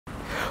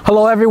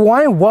Hello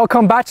everyone,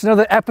 welcome back to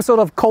another episode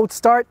of Cold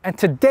Start, and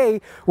today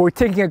we're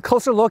taking a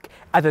closer look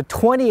at the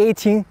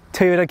 2018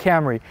 Toyota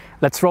Camry.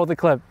 Let's roll the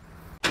clip.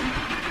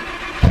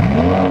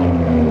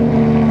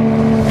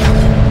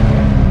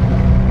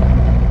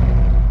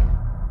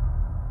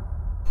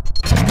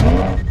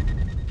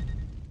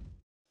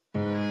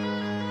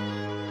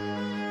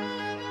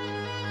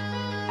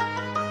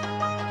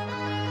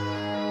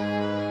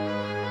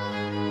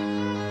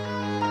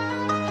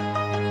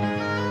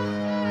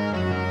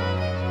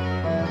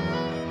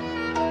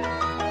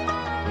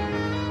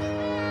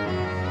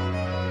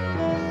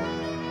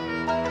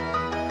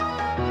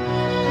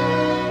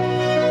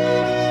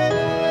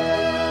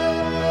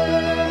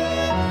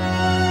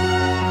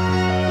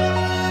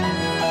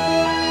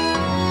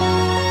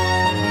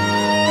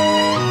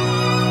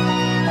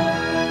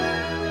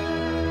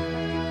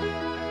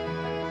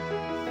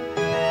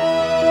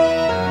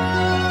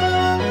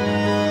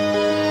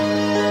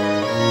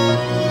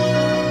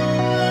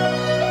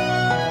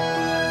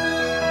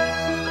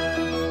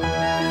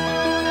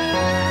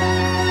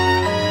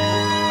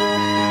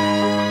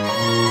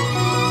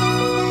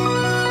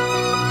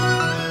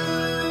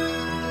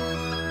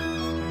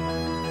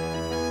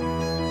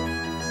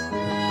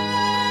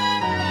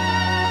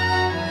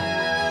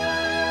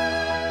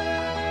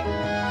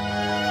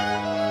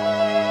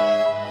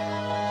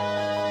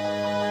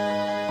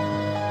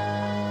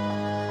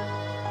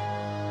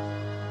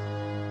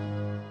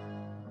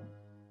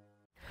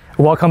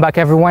 Welcome back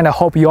everyone. I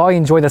hope you all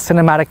enjoyed the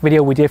cinematic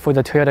video we did for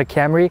the Toyota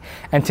Camry,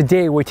 and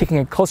today we're taking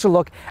a closer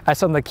look at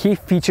some of the key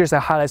features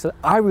and highlights that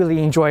I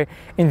really enjoy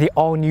in the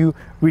all-new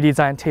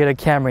redesigned Toyota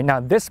Camry.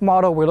 Now this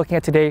model we're looking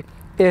at today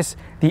is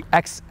the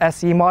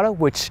XSE model,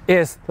 which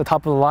is the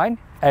top of the line.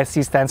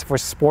 SE stands for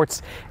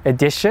Sports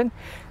Edition.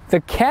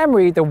 The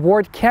Camry, the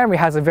word Camry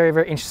has a very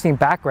interesting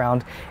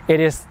background. It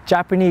is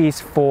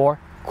Japanese for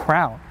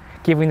crown,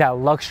 giving that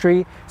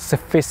luxury,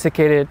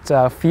 sophisticated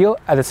feel,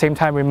 at the same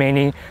time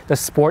remaining the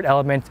sport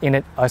element in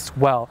it as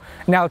well.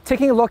 Now,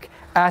 taking a look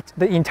at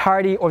the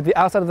entirety or the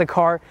outside of the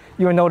car,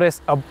 you will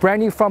notice a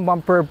brand new front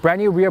bumper,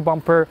 brand new rear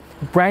bumper,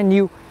 brand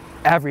new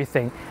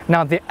everything.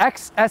 Now, the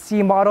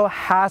XSE model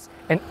has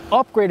an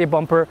upgraded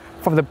bumper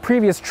from the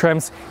previous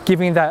trims,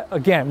 giving that,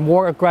 again,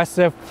 more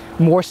aggressive,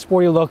 more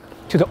sporty look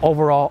to the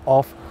overall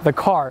of the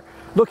car.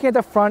 Looking at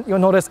the front, you'll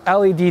notice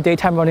LED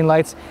daytime running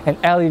lights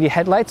and LED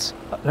headlights,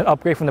 an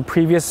upgrade from the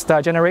previous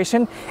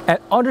generation. And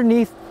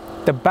underneath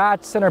the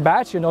center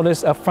badge, you'll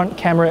notice a front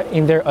camera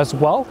in there as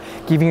well,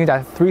 giving you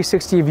that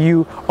 360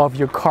 view of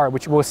your car,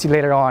 which we'll see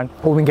later on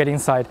when we get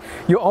inside.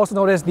 You'll also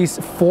notice these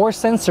 4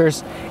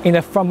 sensors in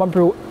the front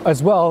bumper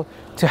as well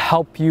to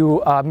help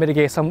you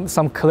mitigate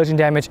some collision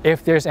damage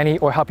if there's any,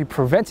 or help you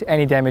prevent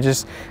any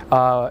damages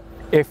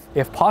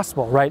if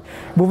possible, right?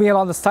 Moving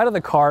along the side of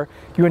the car,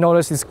 you will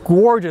notice this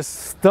gorgeous,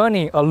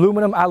 stunning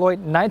aluminum alloy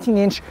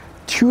 19-inch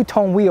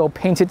two-tone wheel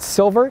painted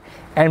silver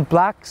and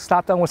black,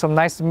 slapped on with some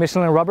nice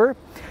Michelin rubber.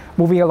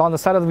 Moving along the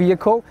side of the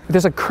vehicle,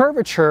 there's a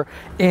curvature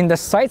in the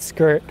side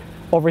skirt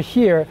over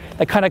here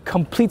that kind of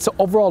completes the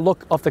overall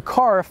look of the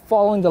car,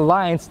 following the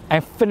lines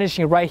and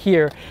finishing right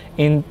here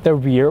in the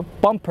rear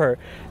bumper.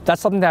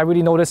 That's something that I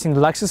really noticed in the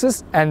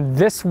Lexuses, and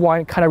this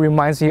one kind of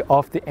reminds me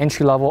of the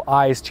entry-level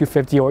IS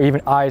 250 or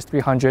even IS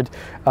 300,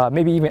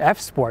 maybe even F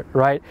Sport,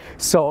 right?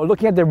 So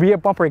looking at the rear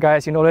bumper,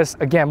 guys, you notice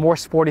again more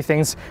sporty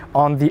things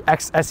on the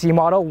XSE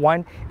model.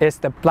 One is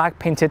the black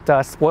painted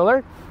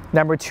spoiler.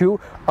 Number 2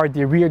 are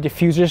the rear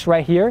diffusers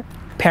right here,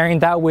 pairing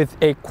that with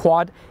a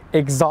quad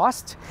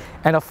exhaust,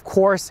 and of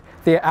course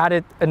they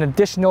added an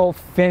additional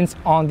fins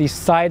on the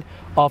side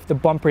of the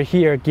bumper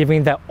here,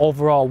 giving that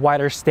overall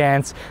wider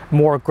stance,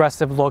 more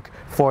aggressive look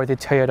for the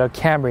Toyota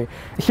Camry.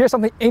 Here's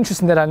something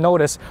interesting that I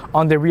noticed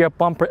on the rear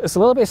bumper. It's a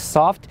little bit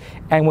soft,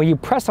 and when you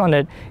press on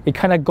it, it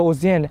kind of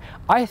goes in.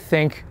 I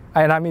think,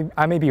 and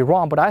I may be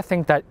wrong, but I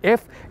think that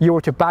if you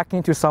were to back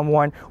into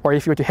someone or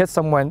if you were to hit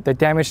someone, the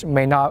damage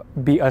may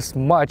not be as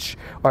much,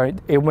 or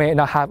it may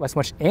not have as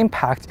much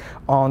impact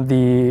on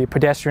the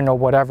pedestrian or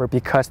whatever,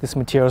 because this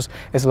material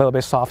is a little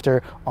bit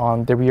softer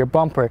on the rear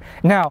bumper.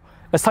 Now,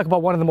 let's talk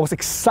about one of the most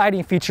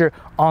exciting features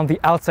on the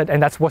outside,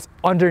 and that's what's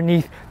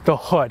underneath the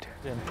hood.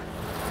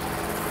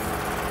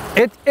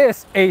 It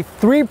is a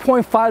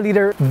 3.5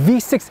 liter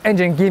V6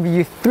 engine, giving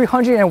you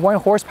 301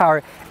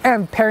 horsepower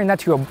and pairing that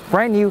to a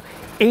brand new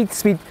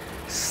 8-speed,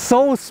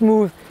 so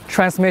smooth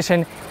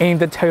transmission in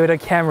the Toyota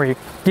Camry,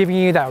 giving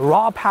you that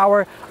raw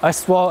power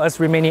as well as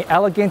remaining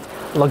elegant,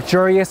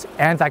 luxurious,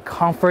 and that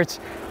comfort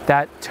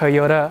that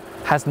Toyota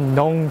has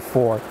known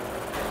for.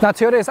 Now,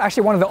 Toyota is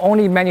actually one of the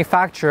only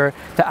manufacturers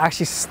that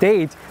actually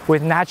stayed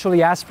with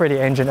naturally aspirated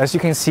engine. As you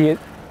can see,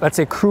 let's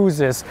say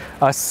Cruises,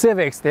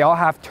 Civics, they all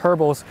have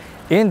turbos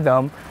in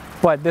them,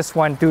 but this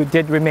one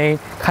did remain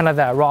kind of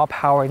that raw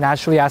power,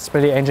 naturally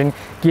aspirated engine,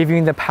 giving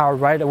you the power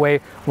right away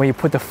when you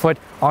put the foot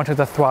onto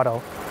the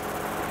throttle.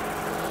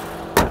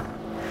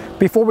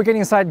 Before we get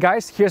inside,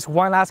 guys, here's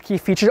one last key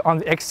feature on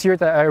the exterior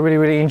that I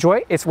really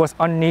enjoy. It's what's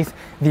underneath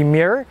the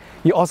mirror.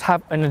 You also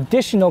have an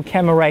additional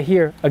camera right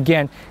here,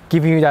 again,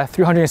 giving you that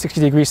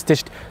 360-degree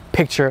stitched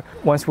picture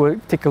once we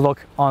take a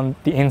look on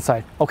the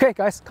inside. Okay,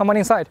 guys, come on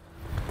inside.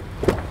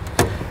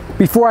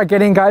 Before I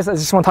get in, guys, I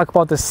just want to talk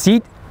about the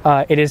seat.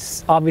 It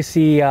is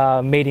obviously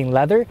made in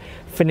leather,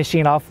 finishing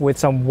it off with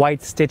some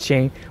white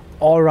stitching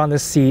all around the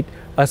seat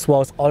as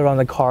well as all around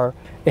the car.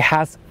 It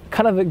has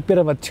kind of a bit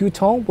of a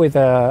two-tone with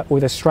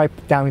a stripe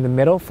down in the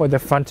middle for the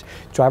front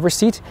driver's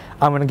seat.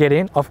 I'm gonna get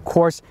in. Of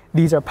course,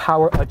 these are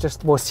power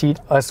adjustable seat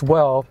as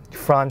well,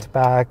 front,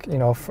 back, you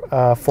know,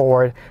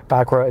 forward,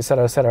 backward,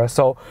 etc., etc.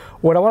 So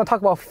what I want to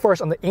talk about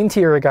first on the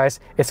interior,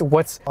 guys, is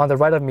what's on the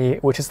right of me,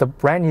 which is the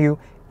brand new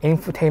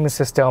infotainment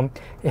system.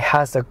 It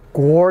has a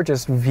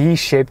gorgeous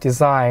V-shaped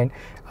design.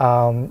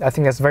 I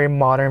think that's very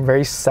modern,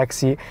 very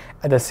sexy,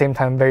 at the same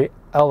time very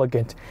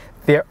elegant.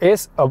 There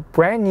is a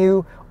brand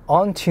new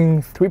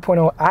OnTune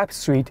 3.0 app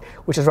suite,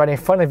 which is right in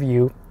front of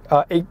you.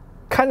 It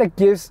kind of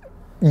gives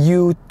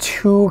you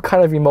two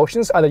kind of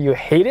emotions. Either you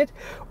hate it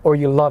or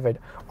you love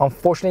it.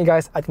 Unfortunately,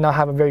 guys, I did not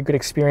have a very good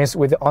experience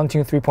with the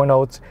OnTune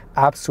 3.0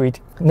 app suite.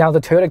 Now, the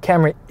Toyota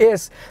Camry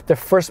is the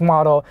first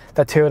model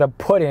that Toyota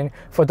put in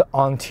for the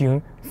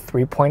OnTune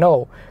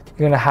 3.0.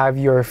 You're gonna have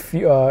your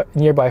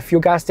nearby fuel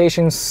gas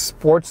stations,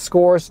 sports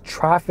scores,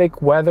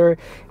 traffic, weather,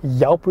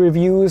 Yelp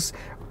reviews.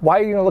 Why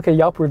are you gonna look at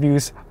Yelp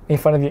reviews in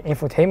front of your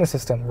infotainment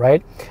system,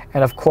 right?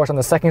 And of course, on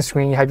the second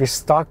screen, you have your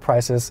stock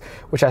prices,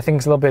 which I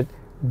think is a little bit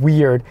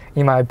weird,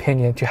 in my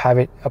opinion, to have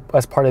it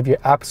as part of your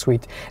app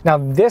suite. Now,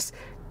 this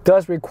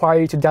does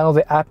require you to download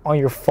the app on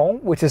your phone,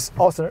 which is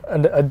also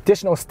an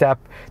additional step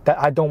that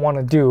I don't want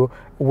to do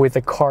with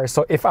the car.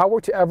 So if I were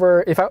to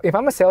ever, if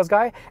I'm a sales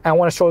guy and I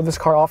want to show this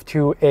car off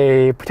to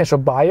a potential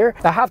buyer,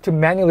 I have to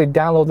manually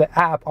download the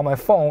app on my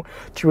phone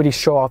to really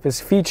show off this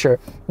feature.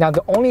 Now,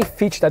 the only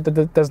feature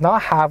that does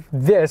not have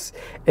this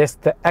is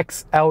the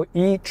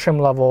XSE trim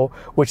level,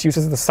 which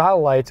uses the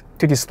satellite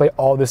to display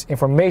all this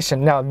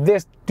information. Now,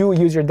 this do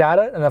use your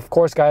data, and of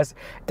course, guys,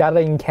 data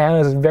in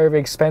Canada is very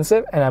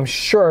expensive, and I'm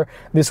sure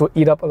this will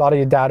eat up a lot of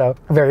your data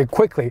very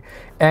quickly.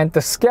 And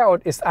the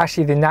Scout is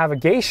actually the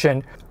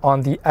navigation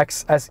on the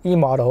XSE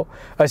model.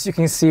 As you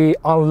can see,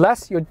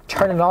 unless you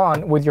turn it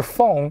on with your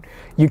phone,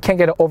 you can't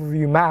get an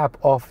overview map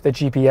of the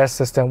GPS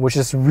system, which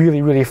is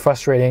really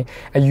frustrating,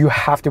 and you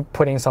have to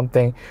put in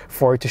something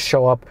for it to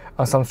show up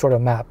on some sort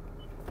of map.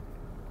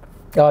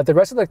 The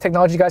rest of the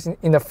technology, guys,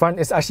 in the front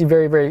is actually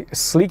very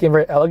sleek and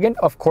very elegant.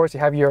 Of course, you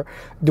have your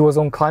dual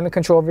zone climate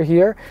control over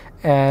here,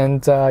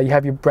 and you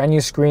have your brand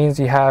new screens.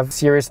 You have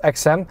Sirius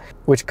XM,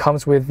 which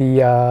comes with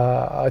the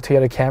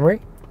Toyota Camry.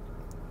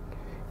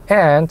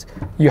 And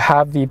you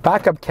have the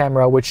backup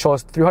camera, which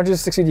shows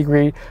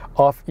 360-degree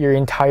of your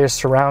entire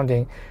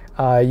surrounding.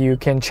 You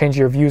can change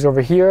your views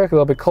over here, a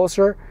little bit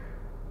closer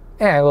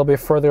and a little bit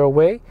further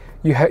away.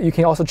 You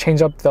can also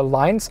change up the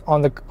lines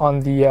on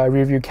the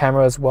rear view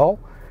camera as well,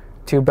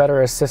 to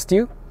better assist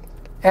you.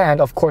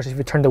 And of course, if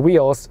you turn the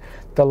wheels,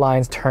 the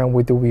lines turn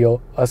with the wheel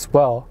as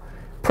well.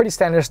 Pretty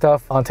standard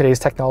stuff on today's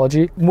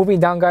technology. Moving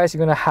down, guys, you're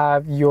gonna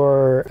have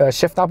your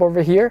shift knob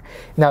over here.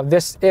 Now,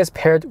 this is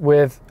paired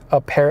with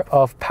a pair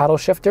of paddle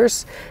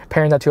shifters,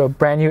 pairing that to a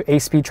brand new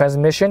 8-speed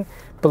transmission.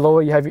 Below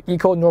it, you have your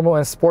Eco, Normal,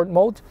 and Sport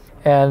mode,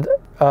 and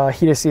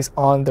heated seats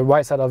on the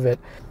right side of it.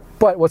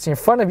 But what's in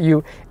front of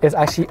you is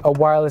actually a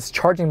wireless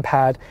charging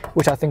pad,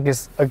 which I think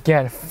is,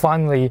 again,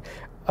 finally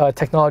a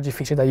technology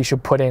feature that you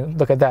should put in.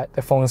 Look at that,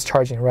 the phone is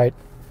charging, right?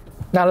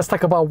 Now let's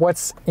talk about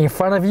what's in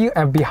front of you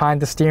and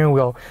behind the steering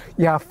wheel.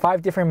 You have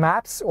 5 different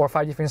maps or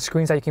 5 different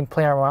screens that you can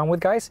play around with,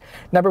 guys.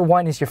 Number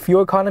 1 is your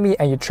fuel economy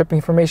and your trip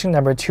information.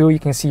 Number 2, you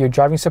can see your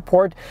driving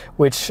support,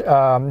 which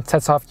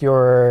sets off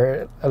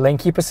your lane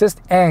keep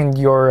assist and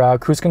your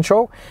cruise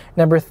control.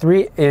 Number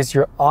 3 is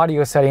your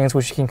audio settings,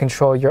 which you can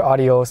control your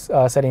audio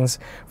settings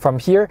from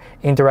here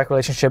in direct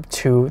relationship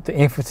to the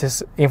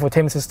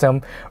infotainment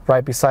system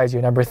right beside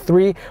you. Number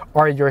 3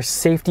 are your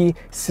safety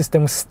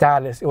system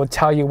status. It will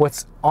tell you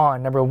what's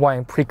on. Number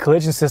 1,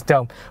 pre-collision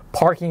system,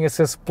 parking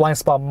assist, blind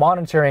spot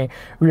monitoring,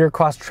 rear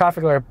cross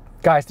traffic alert.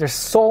 Guys, there's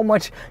so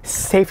much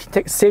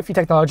safety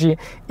technology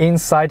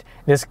inside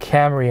this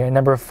Camry. And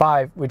number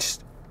 5, which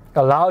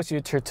allows you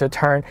to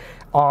turn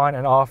on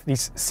and off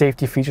these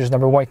safety features.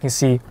 Number 1, you can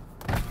see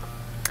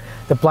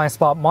the blind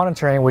spot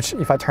monitoring, which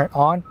if I turn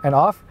on and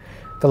off,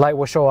 the light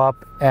will show up,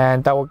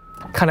 and that will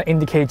kind of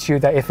indicate you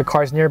that if a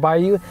car is nearby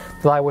you,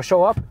 the light will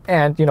show up,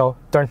 and you know,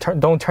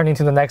 don't turn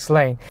into the next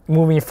lane.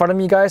 Moving in front of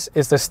me, guys,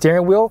 is the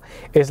steering wheel.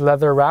 It's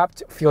leather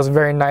wrapped, feels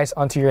very nice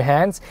onto your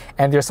hands,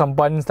 and there's some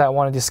buttons that I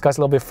want to discuss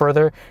a little bit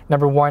further.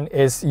 Number 1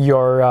 is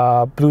your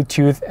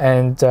Bluetooth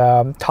and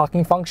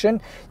talking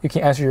function. You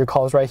can answer your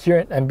calls right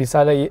here, and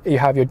beside it you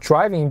have your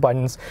driving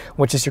buttons,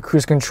 which is your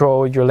cruise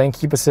control, your lane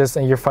keep assist,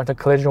 and your frontal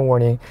collision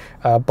warning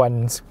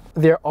buttons.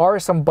 There are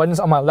some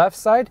buttons on my left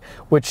side,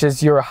 which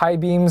is your high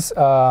beams,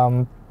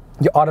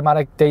 your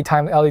automatic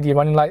daytime LED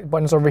running light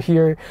buttons over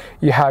here.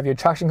 You have your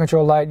traction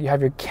control light. You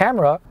have your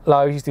camera,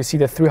 allows you to see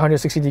the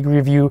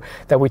 360-degree view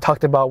that we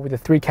talked about with the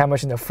 3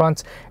 cameras in the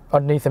front,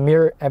 underneath the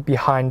mirror, and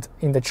behind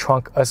in the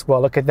trunk as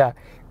well. Look at that,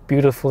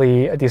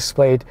 beautifully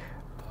displayed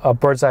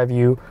bird's eye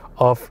view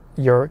of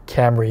your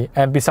Camry.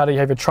 And beside it, you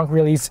have your trunk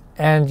release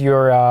and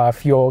your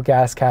fuel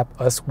gas cap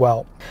as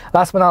well.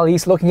 Last but not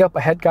least, looking up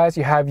ahead, guys,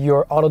 you have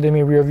your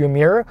auto-dimming rear view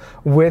mirror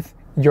with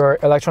your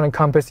electronic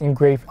compass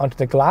engraved onto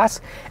the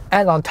glass.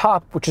 And on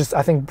top, which is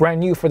I think brand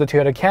new for the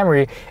Toyota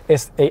Camry,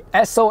 is a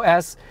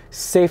SOS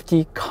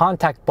safety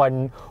contact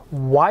button,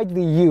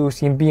 widely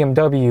used in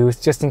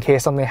BMWs just in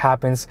case something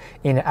happens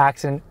in an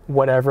accident,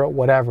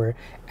 whatever.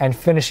 And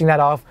finishing that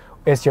off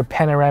is your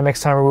panoramic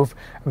sunroof,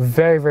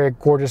 very, very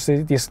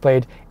gorgeously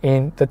displayed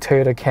in the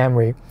Toyota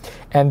Camry.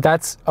 And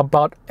that's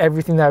about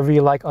everything that I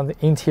really like on the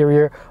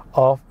interior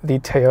of the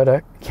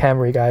Toyota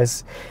Camry,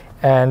 guys.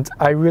 And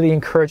I really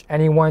encourage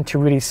anyone to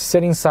really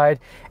sit inside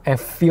and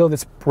feel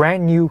this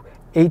brand new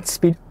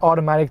 8-speed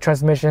automatic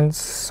transmission,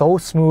 so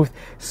smooth,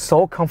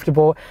 so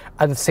comfortable,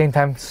 at the same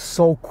time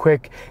so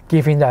quick,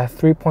 giving that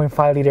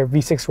 3.5-liter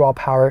V6 raw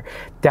power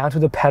down to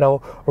the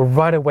pedal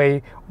right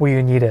away where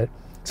you need it.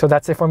 So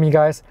that's it for me,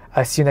 guys.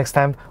 I'll see you next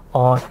time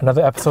on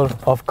another episode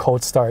of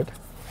Cold Start.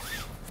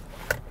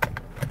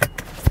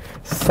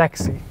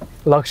 Sexy,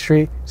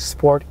 luxury,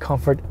 sport,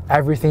 comfort,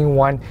 everything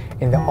one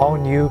in the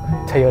all-new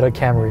Toyota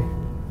Camry.